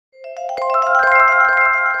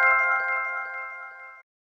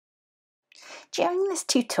During this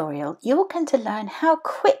tutorial, you're going to learn how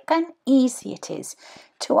quick and easy it is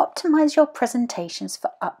to optimize your presentations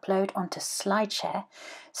for upload onto SlideShare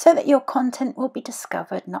so that your content will be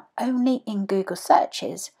discovered not only in Google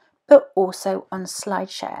searches, but also on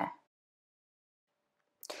SlideShare.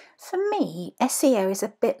 For me, SEO is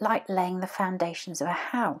a bit like laying the foundations of a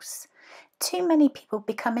house. Too many people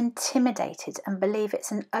become intimidated and believe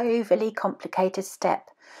it's an overly complicated step.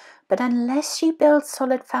 But unless you build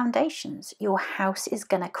solid foundations, your house is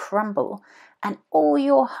going to crumble and all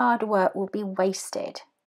your hard work will be wasted.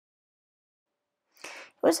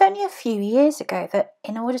 It was only a few years ago that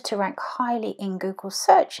in order to rank highly in Google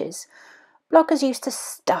searches, bloggers used to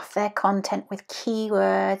stuff their content with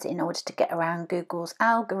keywords in order to get around Google's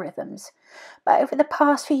algorithms. But over the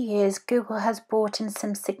past few years, Google has brought in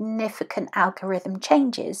some significant algorithm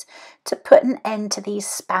changes to put an end to these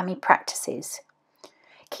spammy practices.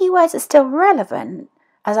 Keywords are still relevant,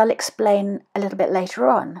 as I'll explain a little bit later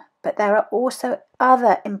on, but there are also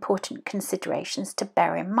other important considerations to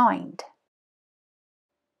bear in mind.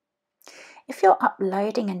 If you're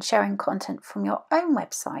uploading and sharing content from your own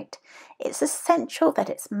website, it's essential that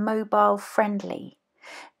it's mobile friendly.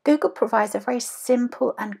 Google provides a very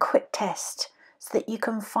simple and quick test so that you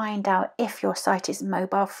can find out if your site is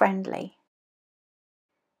mobile friendly.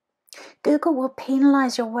 Google will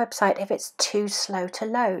penalise your website if it's too slow to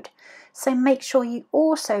load, so make sure you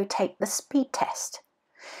also take the speed test.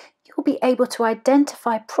 You'll be able to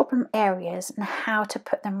identify problem areas and how to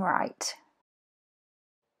put them right.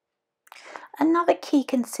 Another key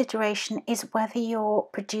consideration is whether you're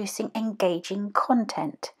producing engaging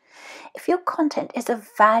content. If your content is of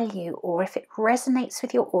value or if it resonates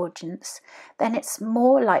with your audience, then it's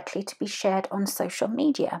more likely to be shared on social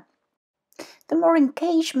media. The more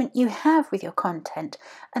engagement you have with your content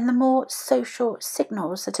and the more social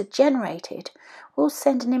signals that are generated will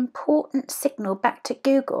send an important signal back to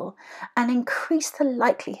Google and increase the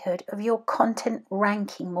likelihood of your content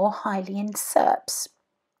ranking more highly in SERPs.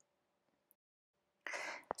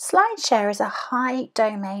 SlideShare is a high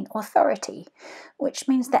domain authority, which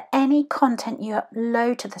means that any content you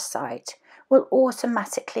upload to the site will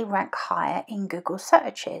automatically rank higher in Google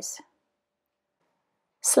searches.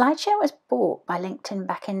 SlideShare was bought by LinkedIn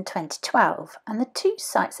back in 2012 and the two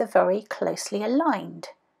sites are very closely aligned.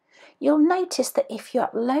 You'll notice that if you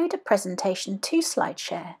upload a presentation to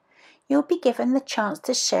SlideShare, you'll be given the chance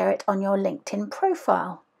to share it on your LinkedIn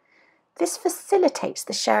profile. This facilitates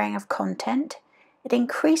the sharing of content, it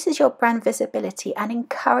increases your brand visibility and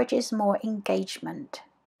encourages more engagement.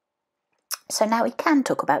 So now we can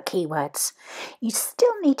talk about keywords. You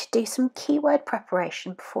still need to do some keyword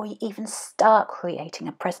preparation before you even start creating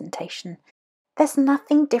a presentation. There's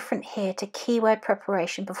nothing different here to keyword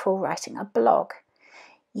preparation before writing a blog.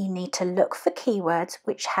 You need to look for keywords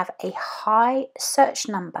which have a high search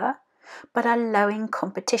number but are low in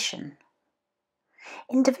competition.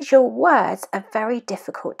 Individual words are very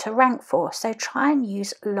difficult to rank for, so try and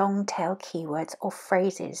use long tail keywords or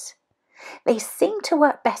phrases. They seem to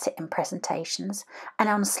work better in presentations and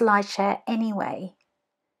on SlideShare anyway.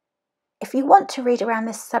 If you want to read around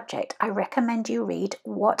this subject, I recommend you read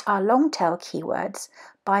What Are Long Tail Keywords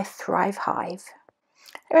by ThriveHive.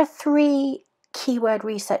 There are 3 keyword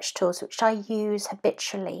research tools which I use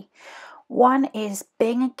habitually. One is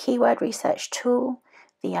Bing Keyword Research Tool,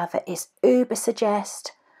 the other is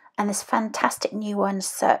Ubersuggest, and this fantastic new one,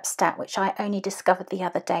 SERPstat, which I only discovered the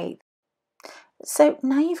other day. So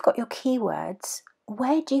now you've got your keywords,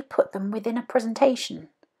 where do you put them within a presentation?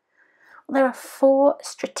 Well, there are 4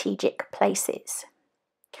 strategic places.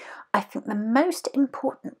 I think the most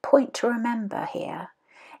important point to remember here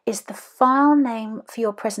is the file name for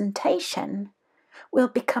your presentation will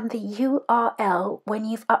become the URL when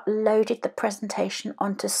you've uploaded the presentation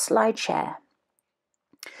onto SlideShare.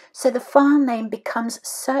 So the file name becomes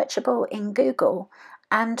searchable in Google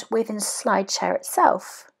and within SlideShare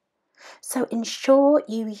itself. So ensure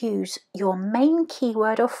you use your main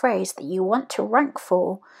keyword or phrase that you want to rank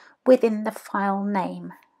for within the file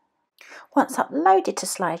name. Once uploaded to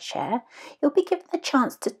SlideShare, you'll be given the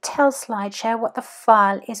chance to tell SlideShare what the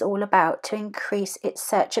file is all about to increase its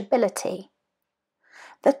searchability.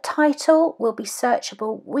 The title will be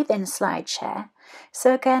searchable within SlideShare,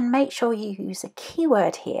 so again make sure you use a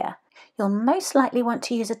keyword here. You'll most likely want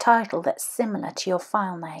to use a title that's similar to your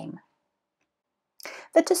file name.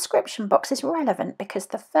 The description box is relevant because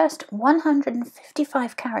the first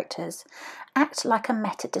 155 characters act like a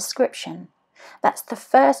meta description. That's the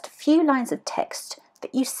first few lines of text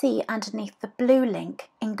that you see underneath the blue link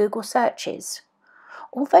in Google searches.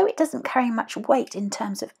 Although it doesn't carry much weight in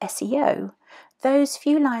terms of SEO, those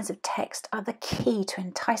few lines of text are the key to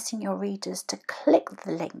enticing your readers to click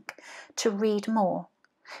the link to read more.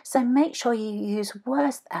 So make sure you use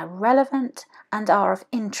words that are relevant and are of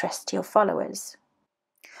interest to your followers.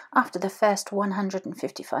 After the first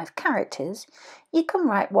 155 characters, you can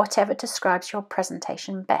write whatever describes your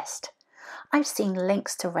presentation best. I've seen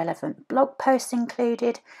links to relevant blog posts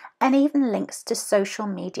included, and even links to social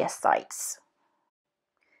media sites.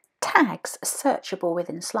 Tags are searchable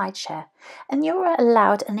within SlideShare, and you're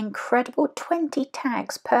allowed an incredible 20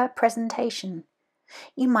 tags per presentation.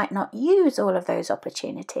 You might not use all of those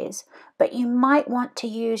opportunities, but you might want to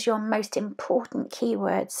use your most important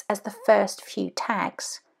keywords as the first few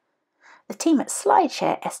tags. The team at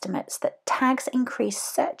SlideShare estimates that tags increase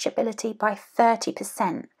searchability by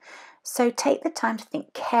 30%, so take the time to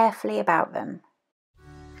think carefully about them.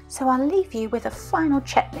 So I'll leave you with a final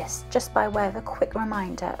checklist just by way of a quick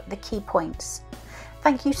reminder of the key points.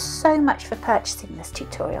 Thank you so much for purchasing this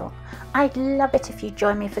tutorial. I'd love it if you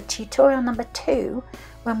join me for tutorial number 2,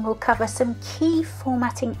 when we'll cover some key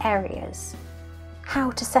formatting areas.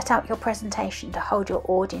 How to set out your presentation to hold your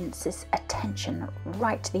audience's attention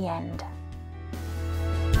right to the end.